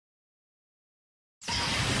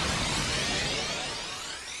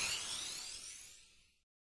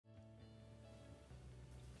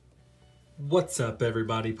What's up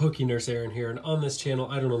everybody, Pokenurse Aaron here, and on this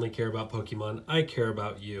channel I don't only care about Pokemon, I care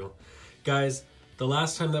about you. Guys, the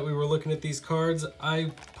last time that we were looking at these cards,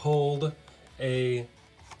 I pulled a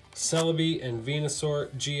Celebi and Venusaur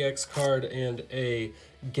GX card and a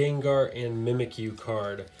Gengar and Mimikyu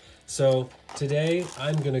card. So today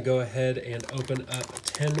I'm going to go ahead and open up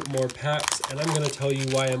 10 more packs, and I'm going to tell you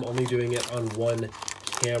why I'm only doing it on one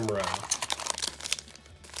camera.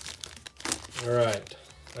 Alright.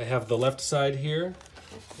 I have the left side here,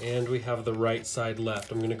 and we have the right side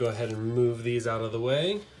left. I'm going to go ahead and move these out of the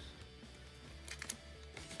way.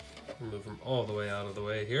 Move them all the way out of the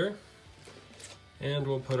way here. And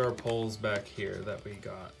we'll put our poles back here that we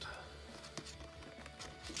got.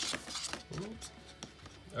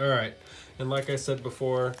 Alright, and like I said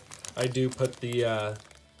before, I do put the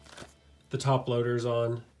top loaders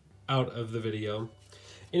on out of the video.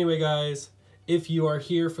 Anyway guys, if you are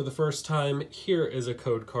here for the first time, here is a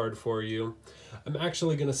code card for you. I'm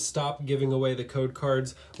actually going to stop giving away the code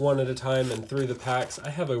cards one at a time and through the packs.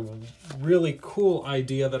 I have a really cool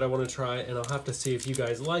idea that I want to try, and I'll have to see if you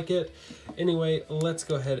guys like it. Anyway, let's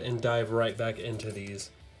go ahead and dive right back into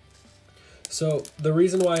these. So the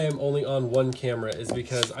reason why I'm only on one camera is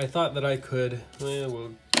because I thought that I could,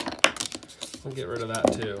 we'll get rid of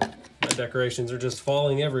that too. My decorations are just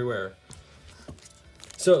falling everywhere.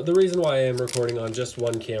 So the reason why I am recording on just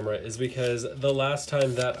one camera is because the last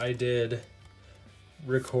time that I did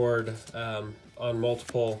record on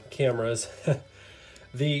multiple cameras,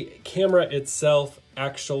 the camera itself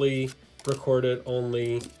actually recorded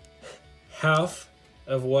only half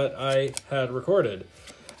of what I had recorded.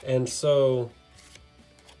 And so,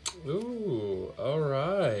 ooh, all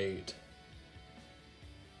right.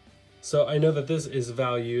 So I know that this is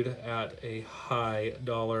valued at a high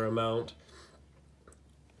dollar amount.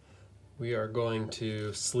 We are going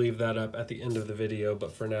to sleeve that up at the end of the video,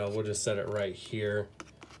 but for now we'll just set it right here.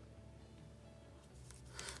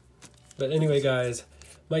 But anyway guys,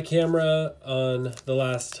 my camera on the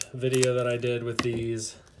last video that I did with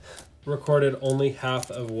these recorded only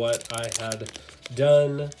half of what I had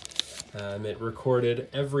done. It recorded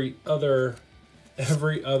every other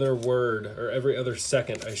word, or every other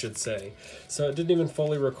second I should say. So it didn't even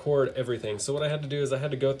fully record everything. So what I had to do is I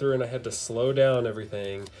had to go through and I had to slow down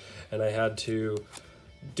everything, and I had to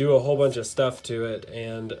do a whole bunch of stuff to it,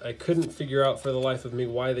 and I couldn't figure out for the life of me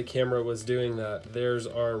why the camera was doing that. There's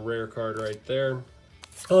our rare card right there.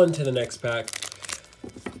 On to the next pack.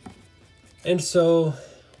 And so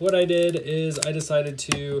what I did is I decided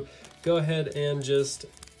to go ahead and just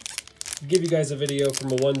give you guys a video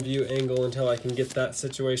from a one view angle until I can get that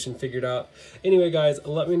situation figured out. Anyway guys,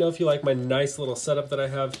 let me know if you like my nice little setup that I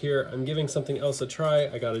have here. I'm giving something else a try.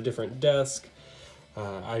 I got a different desk.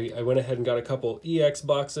 I went ahead and got a couple EX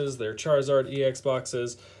boxes. They're Charizard EX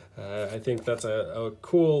boxes. I think that's a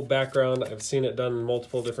cool background. I've seen it done in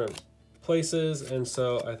multiple different places, and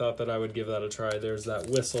so I thought that I would give that a try. There's that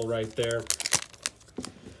whistle right there.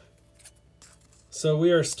 So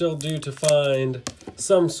we are still due to find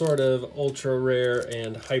some sort of ultra rare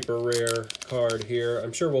and hyper rare card here.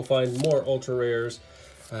 I'm sure we'll find more ultra rares.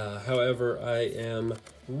 However, I am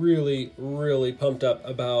really pumped up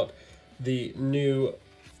about the new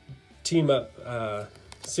team up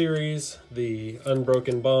series, the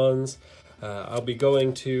Unbroken Bonds. I'll be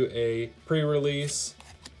going to a pre-release,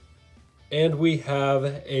 and we have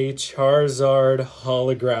a Charizard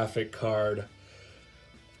holographic card.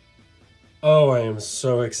 Oh, I am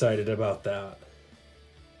so excited about that.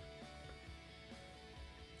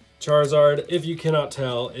 Charizard, if you cannot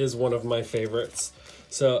tell, is one of my favorites.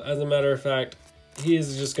 So as a matter of fact, he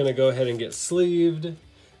is just going to go ahead and get sleeved,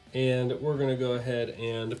 and we're going to go ahead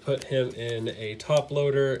and put him in a top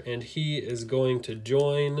loader, and he is going to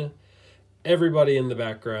join everybody in the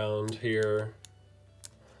background here.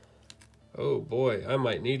 Oh boy, I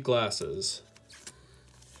might need glasses.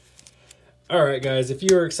 Alright guys, if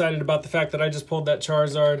you are excited about the fact that I just pulled that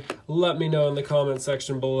Charizard, let me know in the comment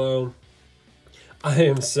section below. I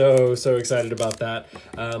am so excited about that.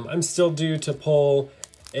 I'm still due to pull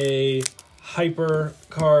a hyper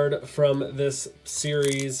card from this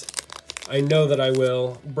series. I know that I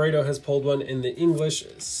will. Brado has pulled one in the English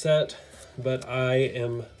set, but I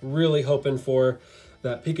am really hoping for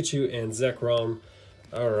that Pikachu and Zekrom.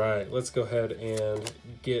 Alright, let's go ahead and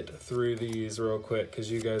get through these real quick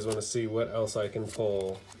because you guys want to see what else I can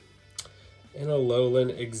pull. And a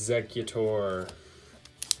Alolan Executor.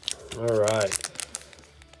 Alright.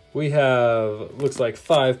 We have, looks like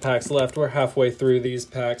 5 packs left. We're halfway through these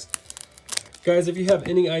packs. Guys, if you have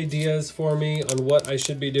any ideas for me on what I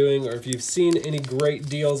should be doing, or if you've seen any great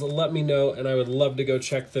deals, let me know, and I would love to go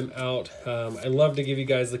check them out. I love to give you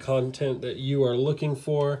guys the content that you are looking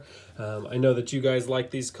for. I know that you guys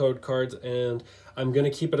like these code cards, and I'm going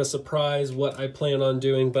to keep it a surprise what I plan on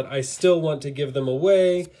doing, but I still want to give them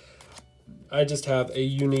away. I just have a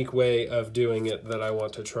unique way of doing it that I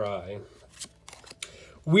want to try.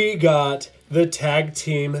 We got the Tag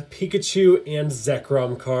Team Pikachu and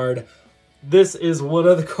Zekrom card. This is one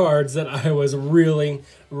of the cards that I was really,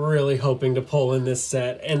 really hoping to pull in this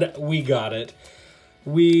set, and we got it.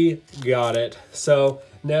 We got it. So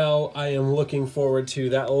now I am looking forward to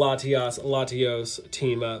that Latios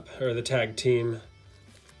team up, or the tag team.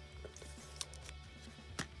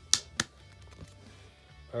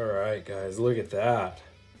 All right, guys, look at that.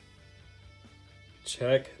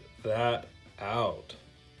 Check that out.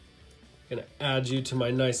 Gonna add you to my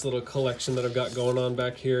nice little collection that I've got going on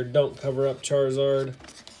back here. Don't cover up Charizard.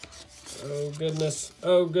 Oh goodness,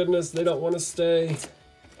 oh goodness, they don't want to stay.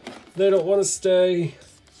 They don't want to stay.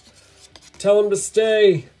 Tell them to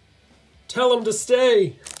stay. Tell them to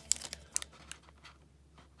stay.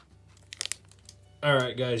 All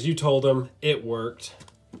right, guys, you told them. It worked.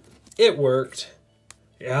 It worked.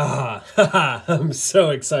 Yeah, I'm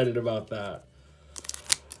so excited about that.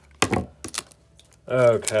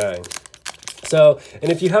 Okay. So, and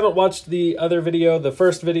if you haven't watched the other video, the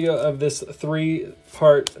first video of this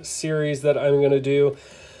 3-part series that I'm going to do,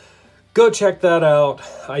 go check that out.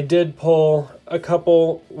 I did pull a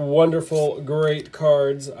couple wonderful, great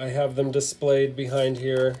cards. I have them displayed behind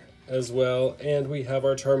here as well. And we have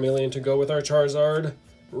our Charmeleon to go with our Charizard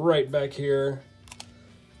right back here.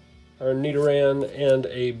 Our Nidoran and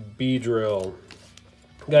a Beedrill.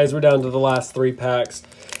 Guys, we're down to the last 3 packs.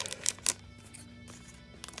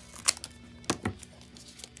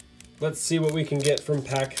 Let's see what we can get from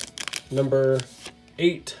pack number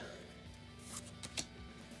 8.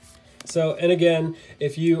 So, and again,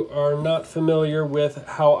 if you are not familiar with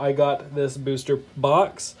how I got this booster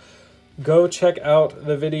box, go check out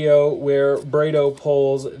the video where Brado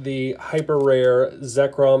pulls the hyper rare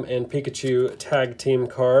Zekrom and Pikachu tag team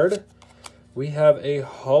card. We have a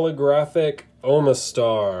holographic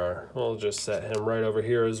Omastar. We'll just set him right over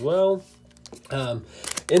here as well.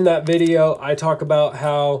 In that video, I talk about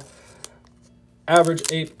how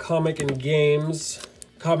Average Ape Comics and Games,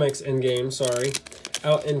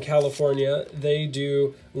 out in California, they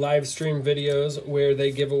do live stream videos where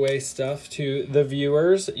they give away stuff to the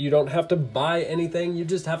viewers. You don't have to buy anything, you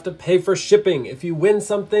just have to pay for shipping. If you win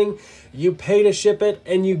something, you pay to ship it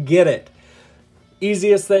and you get it.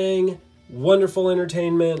 Easiest thing, wonderful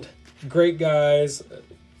entertainment, great guys.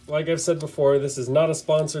 Like I've said before, this is not a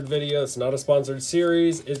sponsored video, it's not a sponsored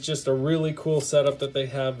series, it's just a really cool setup that they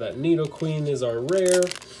have. That Nidoqueen is our rare.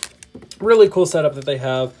 Really cool setup that they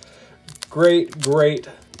have. Great, great,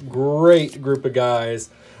 great group of guys.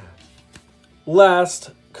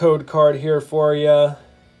 Last code card here for you.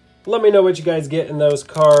 Let me know what you guys get in those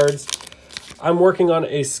cards. I'm working on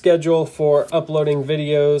a schedule for uploading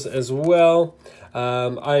videos as well.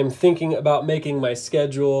 I'm thinking about making my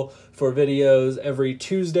schedule for videos every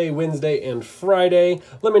Tuesday, Wednesday, and Friday.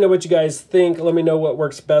 Let me know what you guys think. Let me know what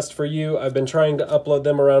works best for you. I've been trying to upload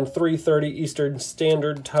them around 3:30 Eastern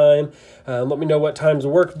Standard Time. Let me know what times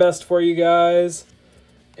work best for you guys.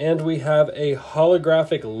 And we have a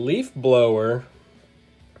holographic leaf blower.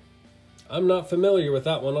 I'm not familiar with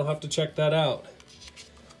that one. I'll have to check that out.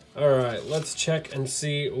 All right, let's check and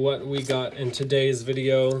see what we got in today's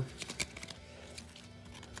video.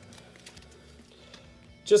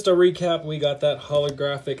 Just a recap, we got that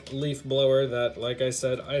holographic leaf blower that, like I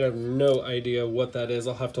said, I have no idea what that is.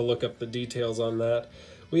 I'll have to look up the details on that.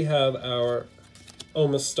 We have our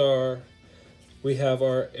Omastar. We have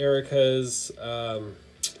our Erica's,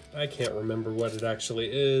 I can't remember what it actually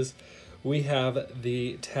is. We have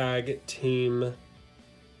the tag team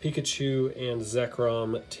Pikachu and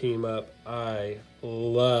Zekrom team up. I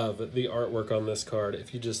love the artwork on this card.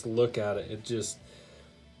 If you just look at it,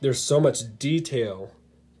 there's so much detail.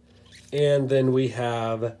 And then we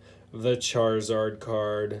have the Charizard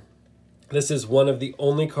card. This is one of the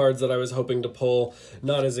only cards that I was hoping to pull.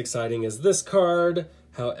 Not as exciting as this card.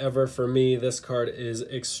 However, for me, this card is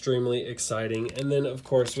extremely exciting. And then, of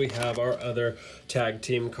course, we have our other tag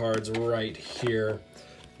team cards right here.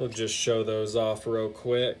 We'll just show those off real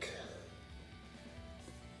quick.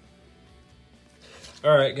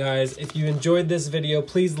 Alright guys, if you enjoyed this video,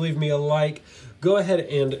 please leave me a like. Go ahead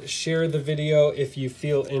and share the video if you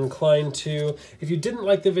feel inclined to. If you didn't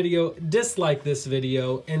like the video, dislike this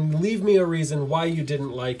video and leave me a reason why you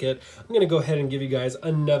didn't like it. I'm going to go ahead and give you guys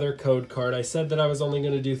another code card. I said that I was only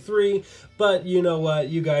going to do 3, but you know what?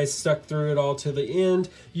 You guys stuck through it all to the end.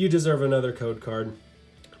 You deserve another code card.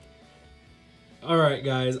 Alright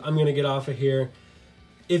guys, I'm going to get off of here.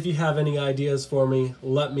 If you have any ideas for me,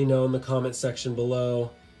 let me know in the comment section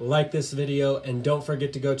below. Like this video, and don't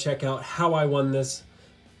forget to go check out how I won this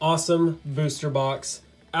awesome booster box.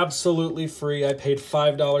 Absolutely free. I paid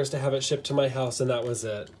 $5 to have it shipped to my house, and that was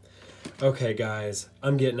it. Okay, guys,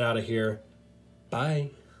 I'm getting out of here.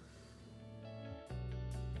 Bye.